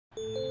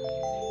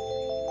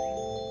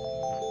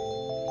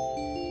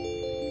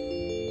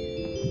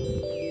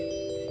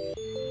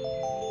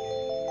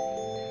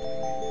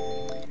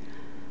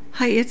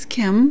Hi, it's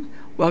Kim.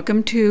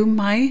 Welcome to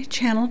my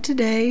channel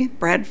today.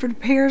 Bradford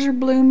pears are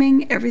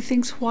blooming,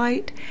 everything's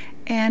white,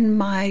 and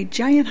my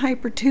giant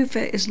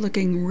Hypertufa is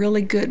looking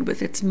really good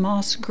with its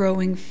moss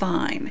growing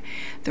fine.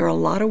 There are a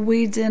lot of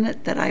weeds in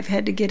it that I've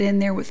had to get in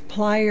there with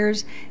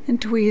pliers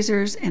and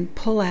tweezers and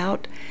pull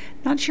out.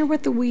 Not sure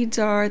what the weeds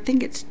are. I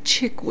think it's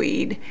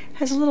chickweed.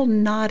 Has little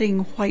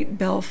nodding white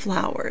bell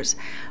flowers,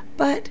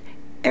 but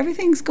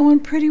everything's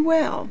going pretty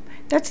well.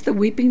 That's the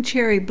weeping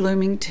cherry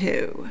blooming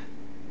too.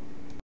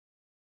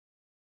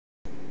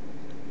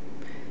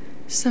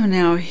 So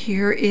now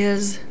here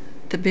is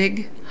the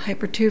big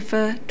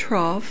Hypertufa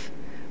trough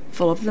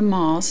full of the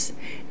moss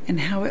and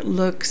how it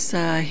looks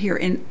here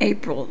in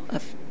April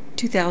of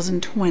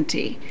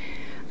 2020.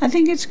 I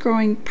think it's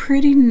growing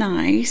pretty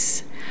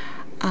nice.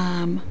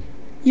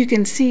 You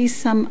can see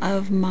some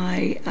of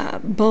my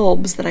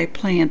bulbs that I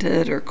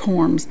planted, or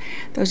corms.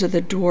 Those are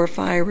the dwarf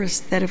iris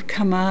that have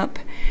come up.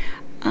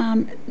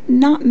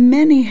 Not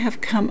many have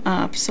come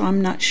up, so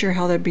I'm not sure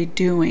how they'll be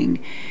doing.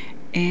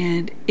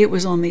 And it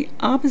was on the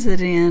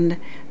opposite end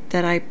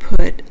that I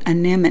put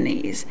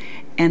anemones,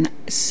 and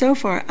so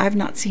far I've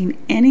not seen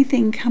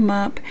anything come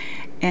up,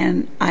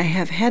 and I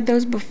have had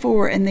those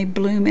before and they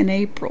bloom in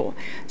April,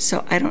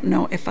 so I don't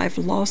know if I've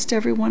lost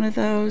every one of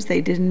those, they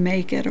didn't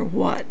make it or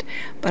what,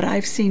 but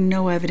I've seen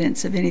no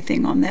evidence of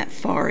anything on that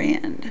far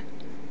end.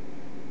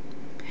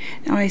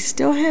 Now I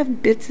still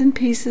have bits and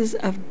pieces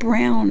of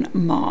brown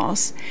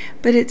moss,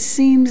 but it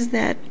seems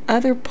that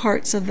other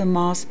parts of the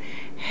moss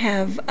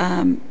have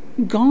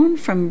gone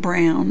from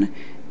brown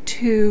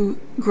to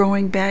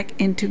growing back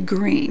into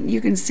green. You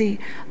can see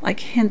like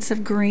hints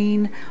of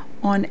green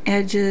on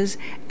edges,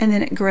 and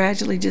then it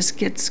gradually just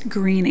gets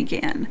green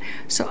again.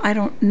 So I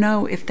don't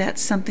know if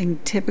that's something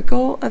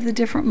typical of the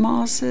different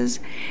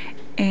mosses,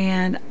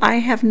 and I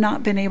have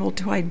not been able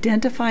to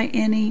identify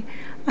any.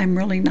 I'm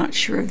really not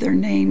sure of their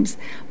names,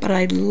 but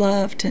I'd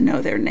love to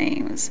know their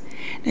names.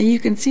 Now you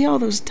can see all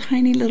those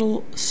tiny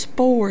little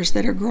spores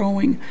that are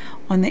growing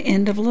on the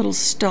end of little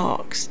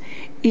stalks.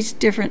 Each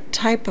different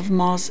type of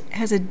moss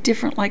has a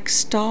different like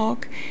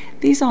stalk.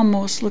 These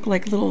almost look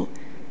like little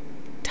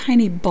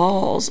tiny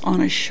balls on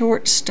a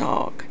short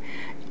stalk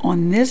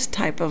on this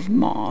type of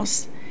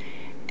moss,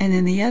 and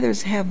then the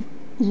others have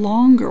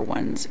longer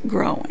ones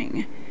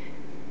growing.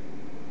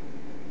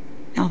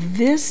 Now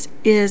this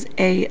is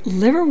a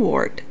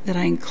liverwort that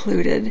I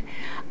included.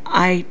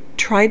 I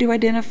tried to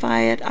identify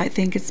it. I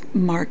think it's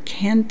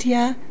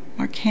Marcantia,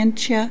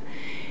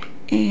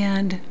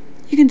 and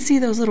you can see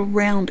those little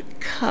round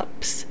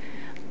cups,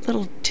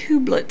 little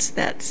tubulets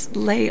that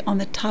lay on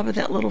the top of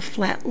that little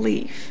flat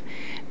leaf.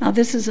 Now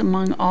this is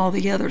among all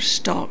the other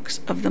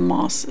stalks of the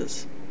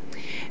mosses.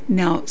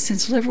 Now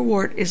since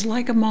liverwort is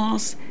like a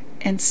moss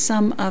and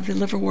some of the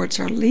liverworts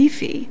are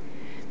leafy,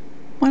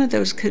 one of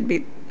those could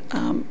be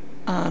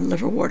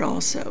liverwort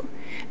also.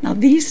 Now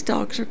these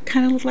stalks are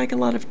kind of look like a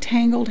lot of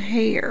tangled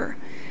hair,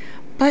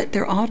 but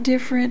they're all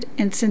different,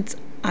 and since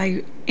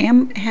I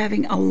am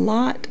having a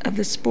lot of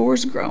the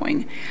spores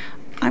growing,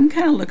 I'm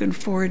kind of looking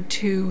forward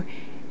to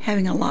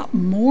having a lot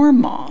more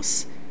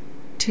moss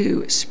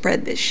to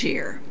spread this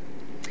year.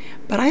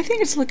 But I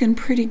think it's looking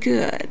pretty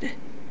good.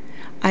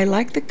 I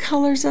like the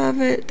colors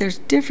of it. There's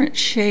different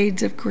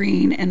shades of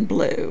green and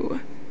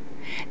blue.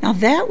 Now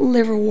that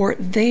liverwort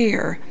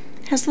there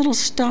has little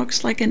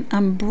stalks like an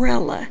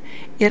umbrella.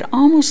 It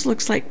almost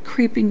looks like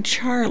Creeping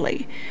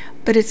Charlie,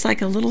 but it's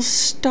like a little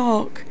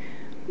stalk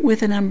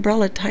with an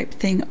umbrella type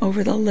thing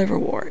over the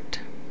liverwort.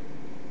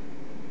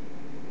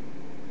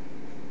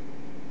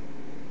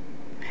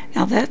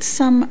 Now that's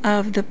some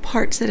of the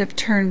parts that have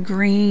turned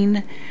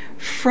green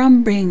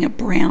from being a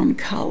brown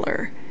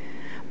color,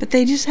 but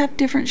they just have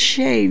different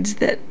shades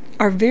that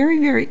are very,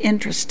 very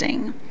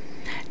interesting.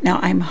 Now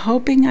I'm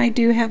hoping I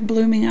do have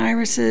blooming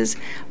irises,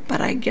 but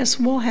I guess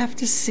we'll have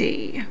to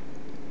see.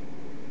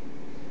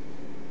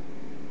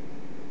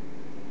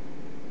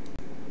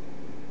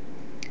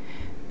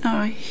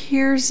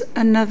 Here's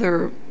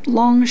another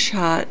long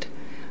shot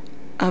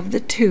of the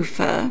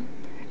tufa.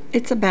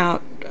 It's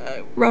about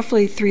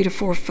roughly 3 to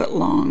 4 foot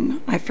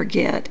long, I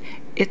forget.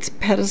 Its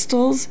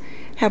pedestals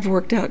have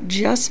worked out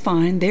just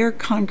fine. They're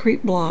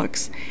concrete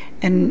blocks,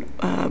 and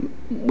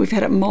we've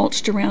had it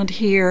mulched around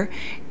here,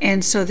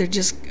 and so they're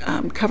just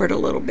covered a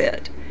little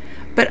bit.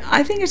 But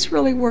I think it's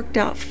really worked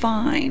out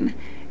fine.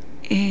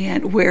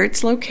 And where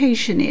its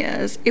location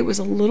is, it was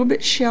a little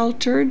bit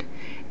sheltered,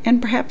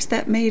 and perhaps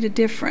that made a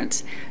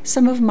difference.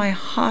 Some of my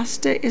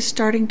hosta is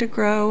starting to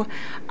grow.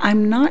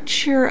 I'm not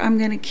sure I'm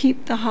going to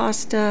keep the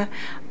hosta.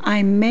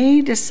 I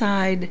may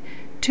decide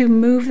to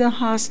move the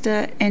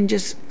hosta and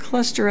just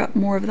cluster up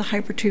more of the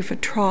Hypertufa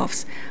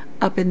troughs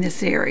up in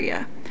this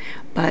area.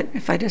 But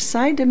if I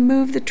decide to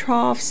move the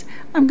troughs,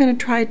 I'm going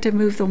to try to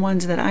move the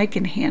ones that I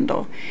can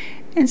handle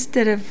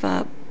instead of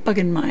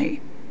bugging my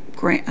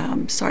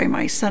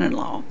my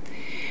son-in-law.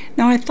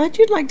 Now I thought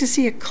you'd like to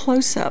see a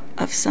close-up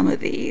of some of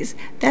these.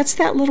 That's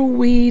that little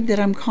weed that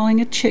I'm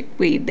calling a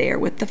chickweed there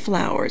with the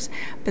flowers.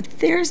 But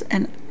there's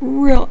a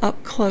real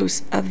up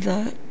close of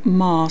the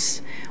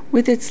moss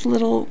with its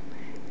little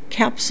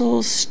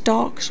capsule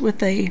stalks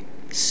with a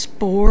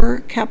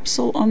spore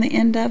capsule on the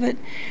end of it.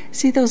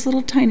 See those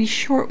little tiny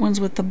short ones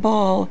with the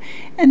ball,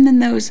 and then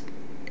those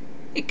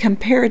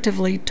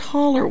comparatively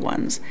taller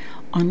ones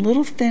on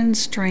little thin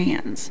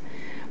strands.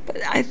 But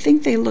I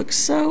think they look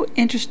so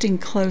interesting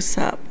close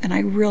up, and I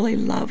really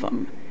love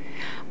them.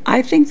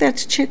 I think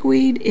that's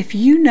chickweed. If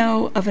you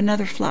know of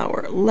another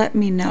flower, let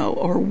me know,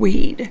 or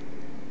weed.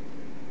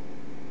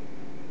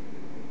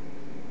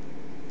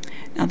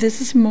 Now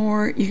this is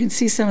more, you can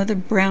see some of the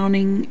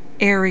browning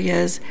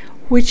areas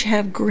which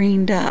have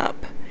greened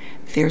up.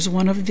 There's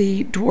one of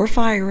the dwarf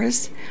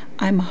iris.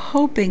 I'm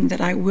hoping that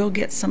I will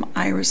get some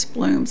iris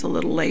blooms a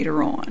little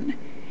later on.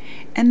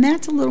 And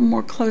that's a little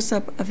more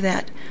close-up of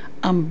that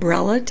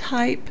umbrella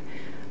type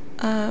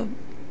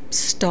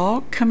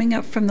stalk coming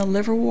up from the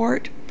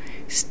liverwort.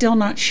 Still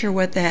not sure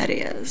what that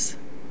is.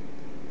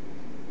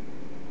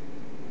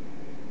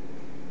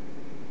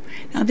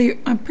 Now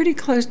I'm pretty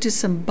close to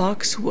some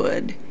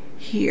boxwood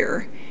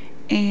here,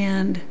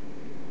 and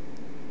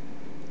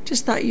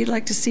just thought you'd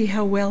like to see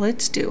how well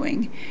it's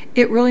doing.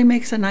 It really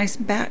makes a nice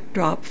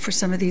backdrop for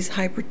some of these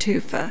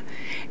Hypertufa.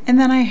 And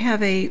then I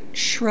have a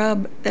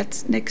shrub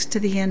that's next to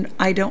the end.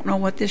 I don't know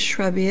what this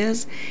shrub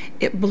is.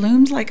 It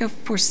blooms like a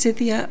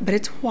forsythia, but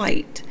it's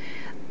white.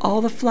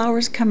 All the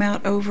flowers come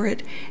out over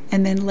it,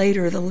 and then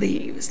later the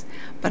leaves.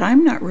 But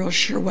I'm not real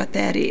sure what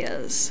that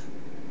is.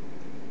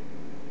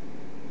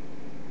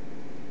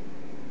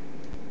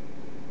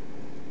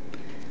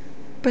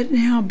 But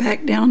now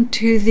back down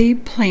to the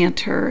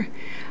planter.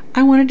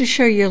 I wanted to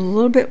show you a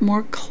little bit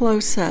more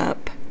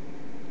close-up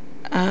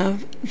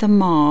of the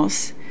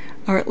moss,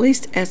 or at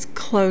least as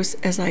close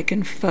as I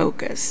can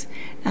focus.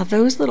 Now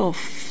those little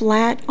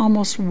flat,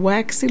 almost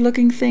waxy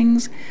looking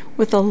things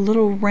with a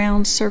little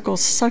round circle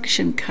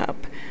suction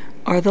cup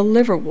are the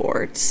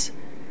liverworts,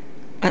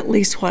 at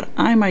least what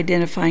I'm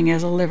identifying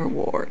as a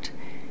liverwort.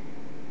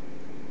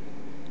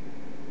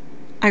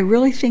 I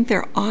really think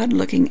they're odd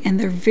looking, and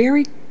they're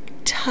very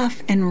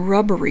tough and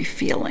rubbery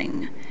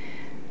feeling.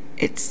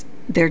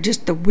 They're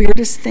just the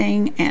weirdest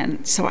thing,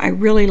 and so I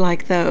really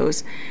like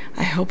those.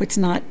 I hope it's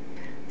not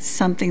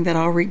something that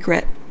I'll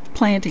regret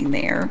planting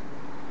there.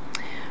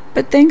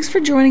 But thanks for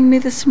joining me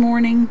this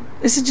morning.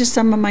 This is just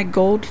some of my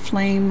gold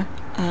flame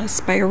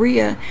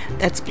spirea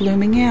that's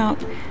blooming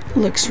out.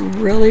 Looks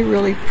really,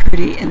 really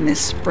pretty in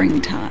this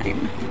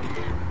springtime.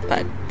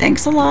 But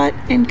thanks a lot,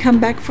 and come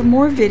back for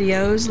more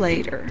videos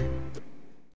later.